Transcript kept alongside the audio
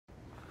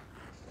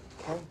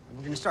Okay.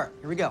 We're gonna start.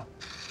 Here we go.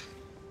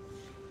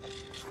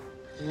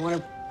 You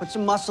wanna put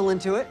some muscle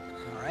into it.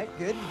 All right,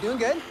 good, you're doing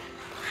good.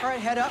 All right,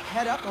 head up,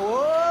 head up.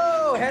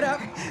 Whoa, head up.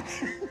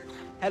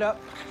 Head up,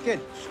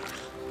 good.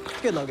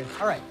 Good, Logan.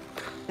 All right,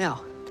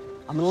 now,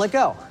 I'm gonna let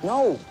go.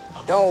 No,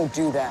 don't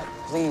do that.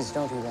 Please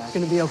don't do that. It's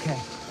gonna be okay.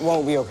 It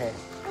won't be okay.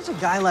 How's a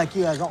guy like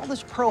you has all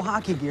this pro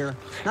hockey gear,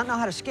 not know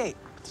how to skate?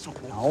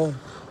 No.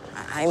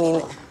 I mean,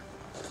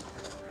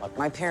 look,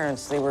 my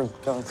parents, they were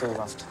going through a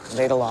rough time.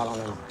 They had a lot on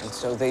them, and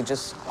so they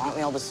just bought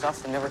me all this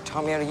stuff and never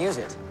taught me how to use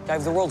it. I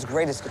have the world's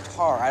greatest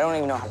guitar. I don't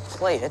even know how to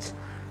play it.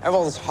 I have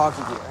all this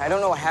hockey gear. I don't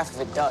know what half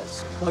of it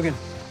does. Logan,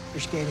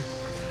 you're skating.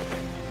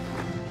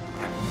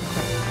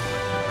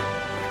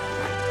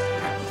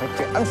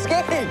 I'm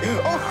skating!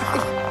 Oh,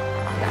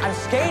 I'm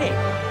skating!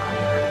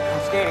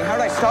 I'm skating. How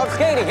did I stop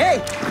skating?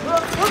 Hey!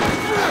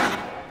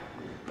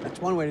 That's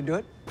one way to do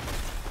it.